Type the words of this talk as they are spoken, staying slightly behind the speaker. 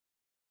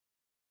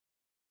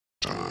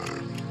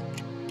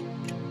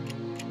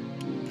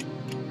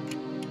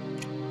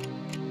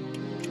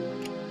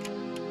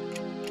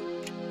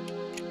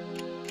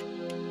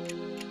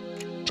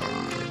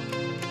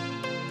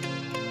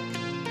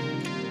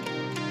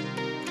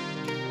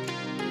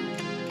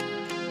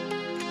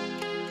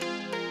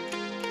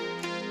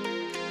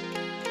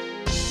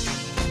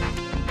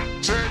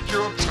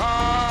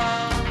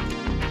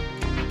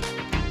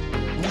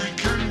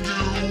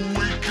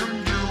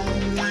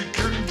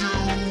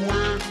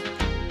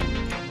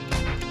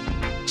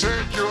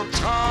Take your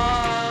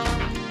time.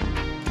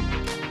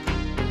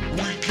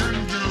 We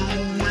can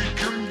do it.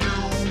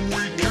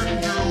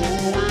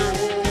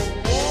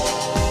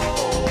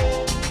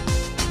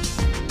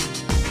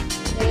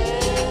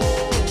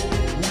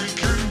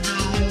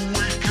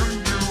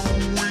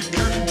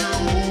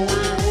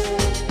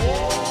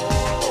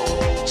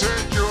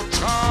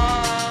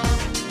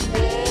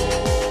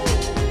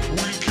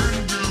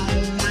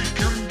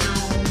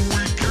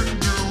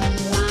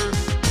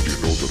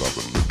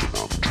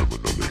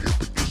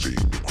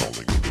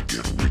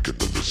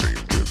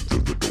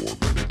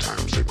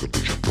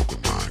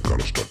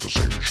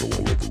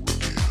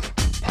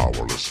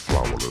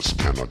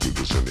 Cannot do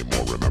this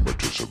anymore. Remember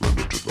to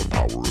surrender to the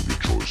power of your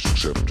choice.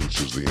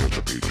 Acceptance is the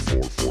answer. Page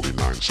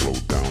 449. Slow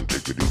down.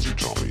 Take it easy,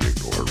 Tommy. Ain't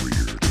no hurry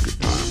here. Take a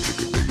time.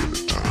 Take a day at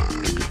a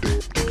time. Take a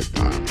day. Take a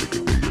time. Take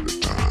a day at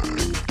a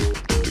time.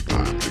 Take a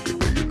time. Take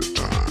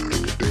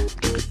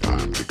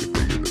a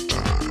day at a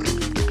time.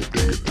 Take a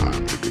day. Take a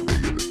time.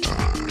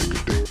 Take a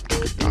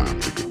day at a time. Take a day at a time.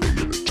 Take a day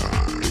at a time. Take a day. Take a time. Take a day at a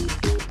time.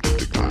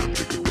 Take a time.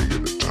 Take a day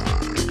at a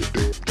time. Take a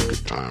day. Take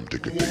a time.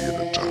 Take a day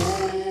at a time.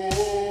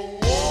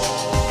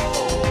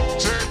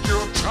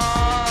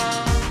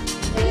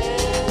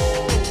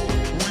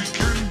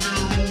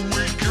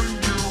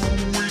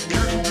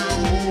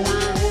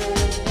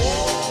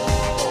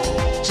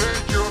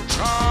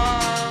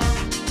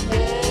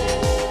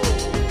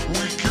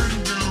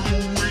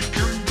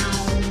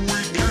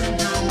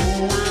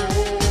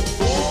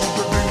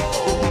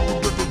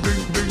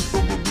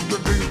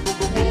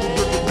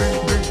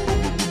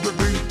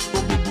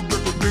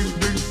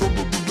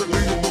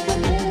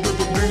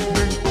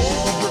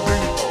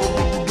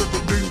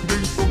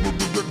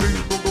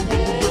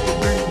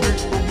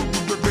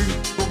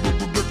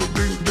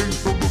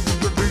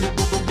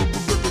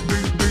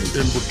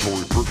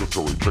 Inventory,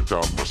 purgatory, checked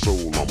out my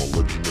soul. I'm a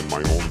legend in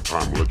my own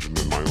time, legend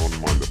in my own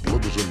mind. The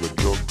blood is in the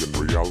jug and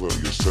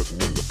reality is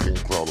setting in. The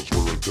pink cloud is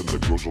wearing thin, the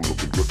girls are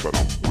looking good, but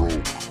I'm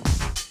broke.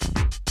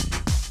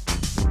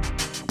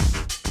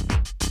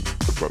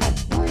 But I'm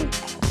broke.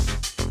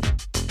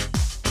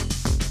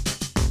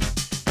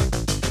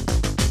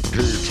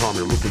 Hey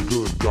Tommy, looking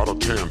good, got a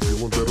tan,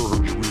 feeling better,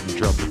 heard you reading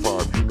chapter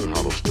 5. You know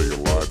how to stay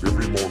alive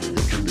every morning.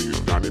 It's your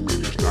days, 90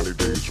 minutes, 90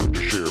 days, with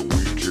the share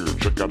week here.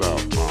 Check it out,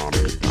 Tom.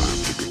 Take a time,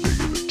 take a day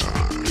at a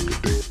time. Take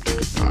a day,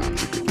 take a time,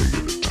 take a day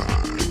at a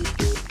time.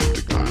 Take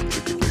a time,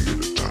 take a day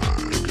at a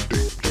time. Take a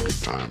day, take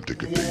a time,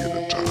 take a day at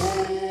a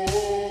time.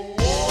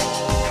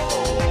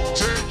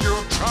 Take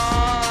your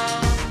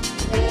time.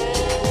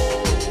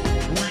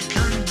 We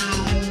can do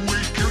it.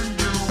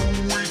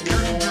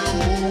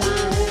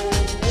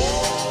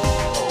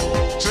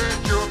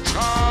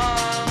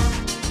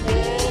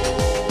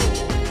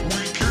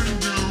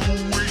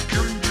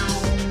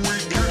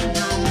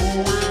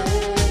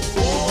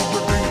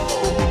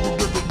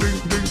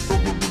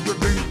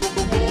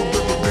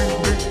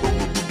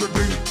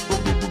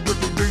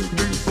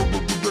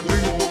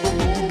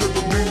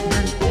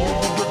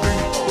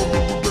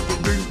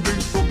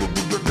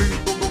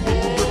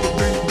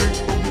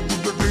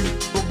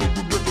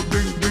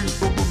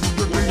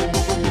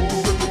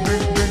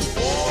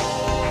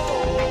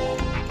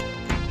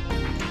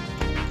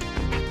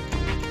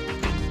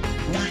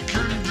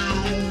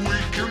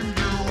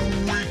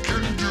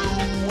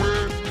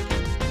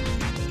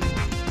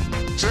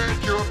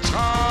 Take your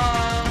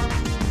time.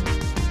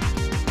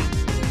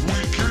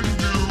 We can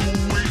do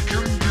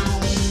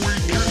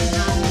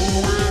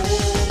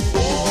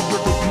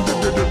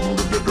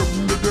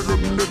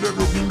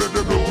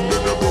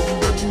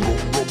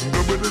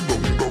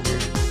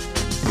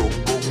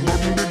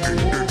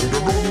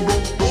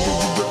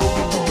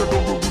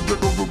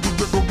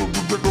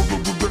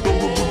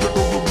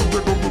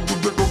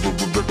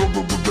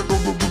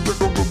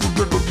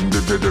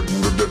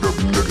Did